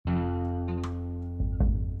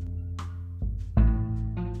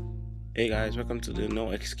Hey guys, welcome to the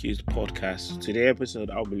No Excuse podcast. Today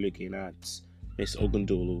episode I'll be looking at Miss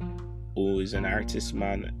Ogundolu, who is an artist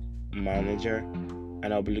manager,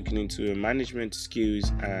 and I'll be looking into her management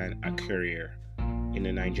skills and a career in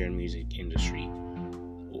the Nigerian music industry.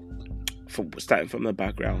 Starting from the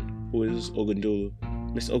background, who is Ogundolu?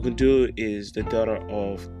 Miss Ogundolu is the daughter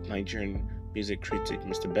of Nigerian music critic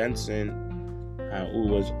Mr. Benson, who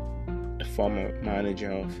was a former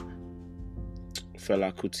manager of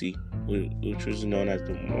Fela Kuti, which was known as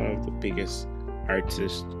one of the biggest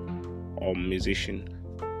artists or musician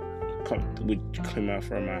which came out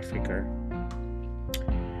from Africa.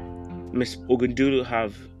 Miss Ogundulu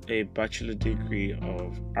have a bachelor degree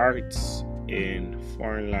of arts in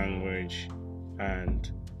foreign language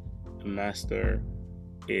and a master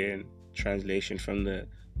in translation from the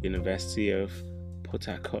University of Port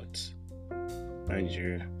Harcourt,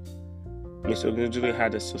 Nigeria. Miss Ogundulu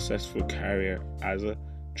had a successful career as a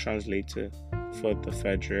translator for the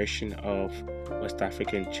Federation of West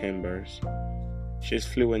African Chambers. She is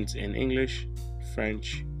fluent in English,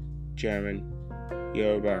 French, German,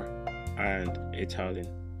 Yoruba, and Italian.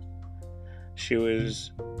 She was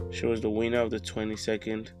the winner of the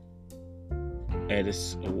 22nd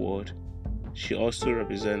Edis Award. She also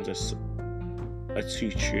represents two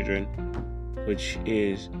children, which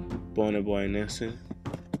is Burna Boy and Nelson.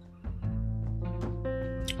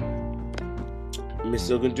 Miss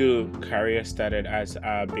Ogulu's career started as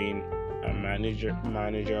being a manager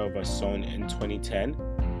of a son in 2010.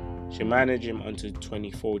 She managed him until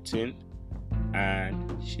 2014,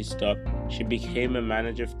 and she stopped. She became a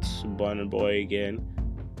manager to Burna Boy again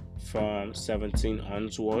from 17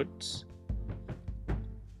 onwards.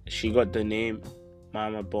 She got the name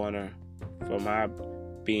Mama Burna from her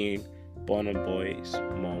being Burna Boy's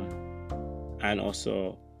mom and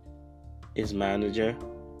also his manager.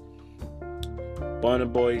 Burna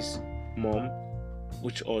Boy's mom,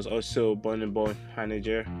 which was also Burna Boy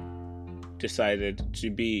manager, decided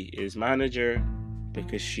to be his manager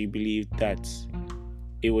because she believed that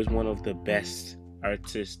it was one of the best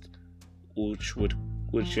artists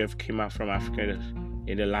which have come out from Africa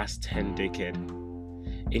in the last 10 decades.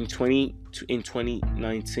 In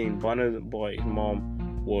 2019, Burna Boy's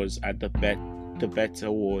mom was at the Bet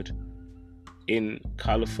Award in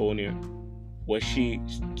California, where she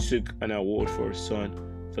took an award for her son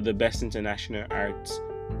for the best international arts.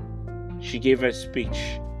 She gave a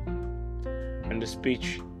speech, and the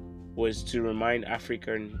speech was to remind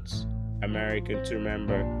Americans to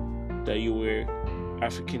remember that you were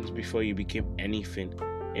Africans before you became anything.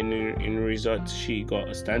 In result, she got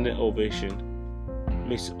a standing ovation.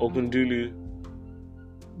 Miss Ogundulu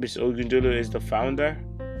is the founder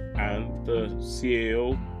and the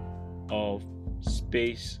CEO of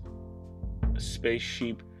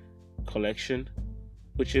Spaceship Collection,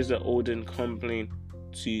 which is the olden company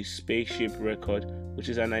to Spaceship Record, which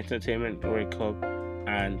is an entertainment record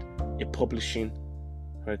and a publishing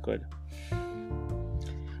record.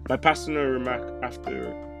 My personal remark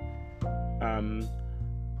after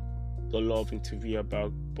the love interview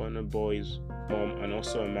about Burna Boy's mom and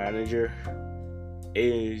also a manager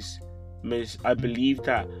is I believe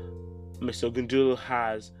that Miss Ogundulu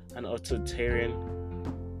has an authoritarian,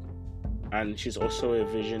 and she's also a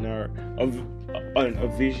visionary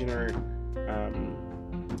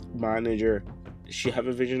manager. She have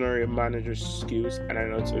a visionary manager skills and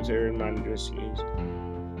an authoritarian manager skills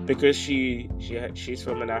because she's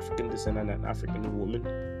from an African descent and an African woman.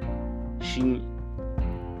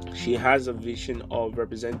 She has a vision of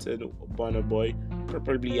representing Burna Boy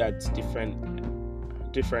probably at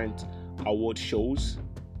different award shows.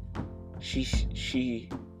 She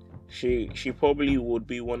probably would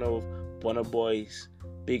be one of Burna Boy's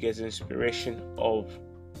biggest inspiration of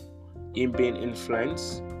him being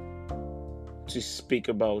influenced to speak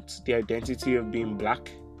about the identity of being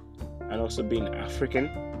black and also being African.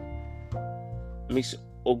 Miss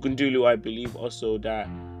Ogundulu, I believe also that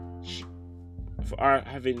for her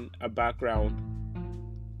having a background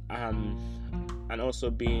and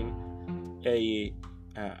also being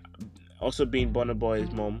Burna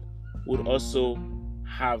Boy's mom would also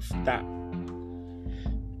have that.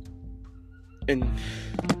 And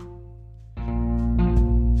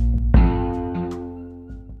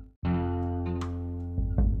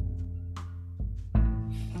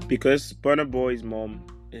because Burna Boy's mom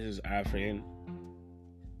is African,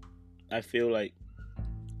 I feel like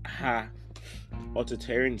her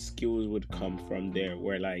authoritarian skills would come from there,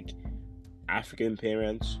 where like African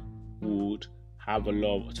parents would have a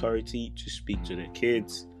lot of authority to speak to their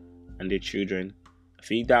kids and their children. I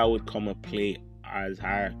think that would come a play as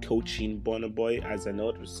her coaching Burna Boy as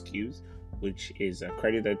another skills which is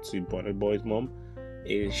accredited to Burna Boy's mom,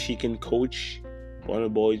 is she can coach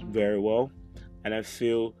Burna Boy very well, and I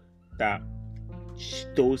feel that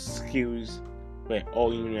those skills were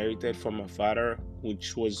all inherited from her father,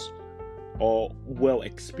 which was all well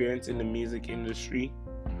experienced in the music industry.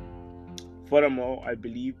 Furthermore, I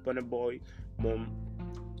believe Burna Boy mom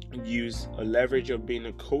used a leverage of being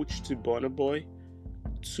a coach to Burna Boy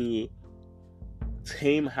to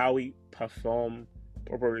tame how he performed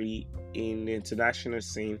properly in the international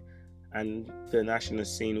scene and the national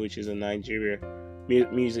scene, which is in Nigeria,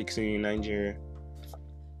 music scene in Nigeria.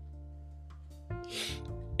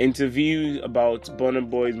 Interviews about Burna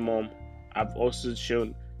Boy's mom have also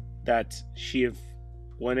shown that she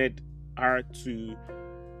wanted our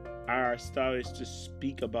stylist to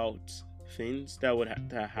speak about things that would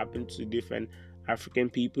that happen to different African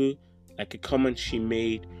people, like a comment she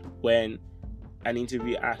made when an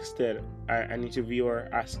interviewer asked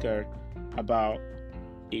her about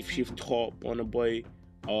if she thought Burna Boy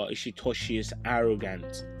or if she thought she is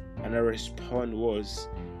arrogant, and her response was,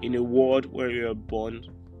 in a world where you're born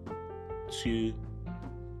to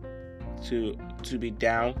be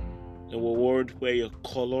down, in a world where your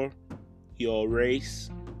color, your race,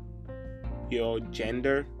 your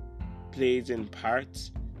gender plays in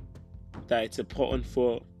parts, that it's important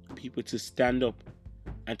for people to stand up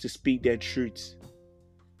and to speak their truths.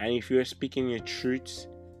 And if you're speaking your truths,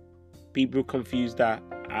 people confuse that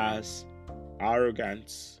as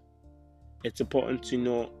arrogance. It's important to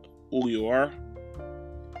know who you are.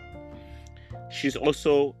 She's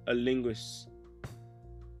also a linguist,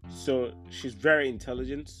 so she's very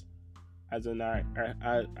intelligent as an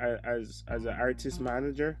artist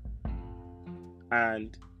manager.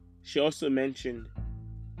 And she also mentioned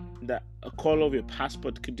that a color of your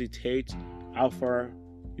passport could dictate how far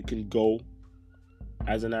you can go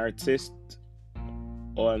as an artist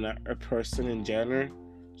or a person in general.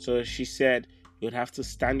 So she said you would have to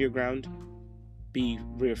stand your ground, be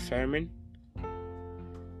reaffirming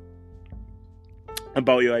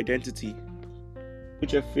about your identity,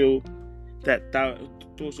 which I feel that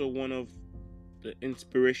those are one of the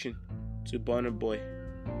inspiration to Burna Boy.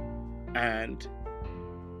 And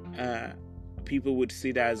people would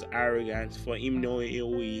see that as arrogance for him knowing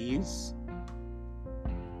who he is.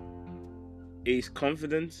 He's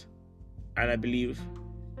confident, and I believe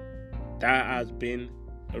that has been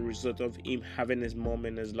a result of him having his mom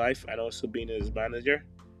in his life and also being his manager,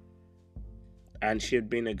 and she had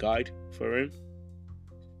been a guide for him.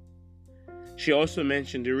 She also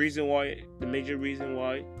mentioned the major reason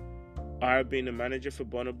why her being a manager for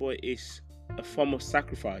Burna Boy is a form of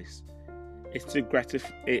sacrifice. It's to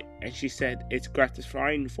gratify, and she said it's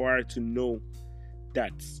gratifying for her to know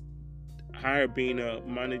that her being a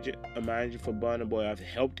manager for Burna Boy have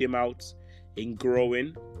helped him out in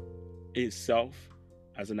growing himself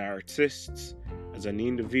as an artist, as an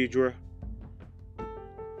individual.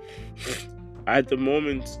 At the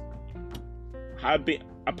moment,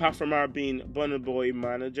 apart from her being Burna Boy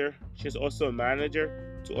manager, she's also a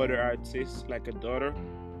manager to other artists, like a daughter,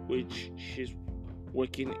 which she's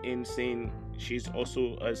working in, saying she's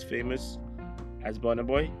also as famous as Burna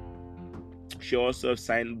Boy. She also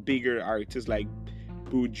signed bigger artists like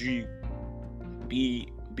Buju,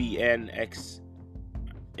 BNX,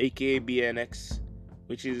 aka BNX,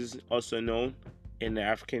 which is also known in the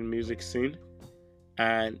African music scene.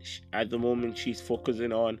 And at the moment, she's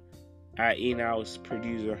focusing on our in-house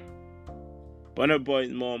producer. Burna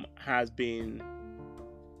Boy's mom has been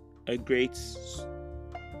a great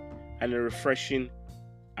and a refreshing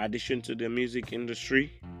addition to the music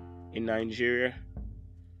industry in Nigeria.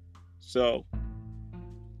 So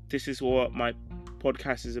this is what my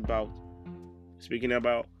podcast is about, speaking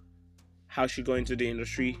about how she got into the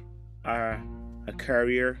industry, her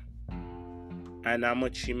career, and how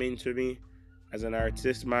much she meant to me as an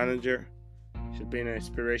artist manager. She's been an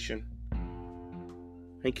inspiration.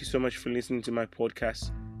 Thank you so much for listening to my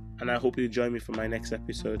podcast, and I hope you join me for my next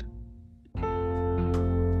episode.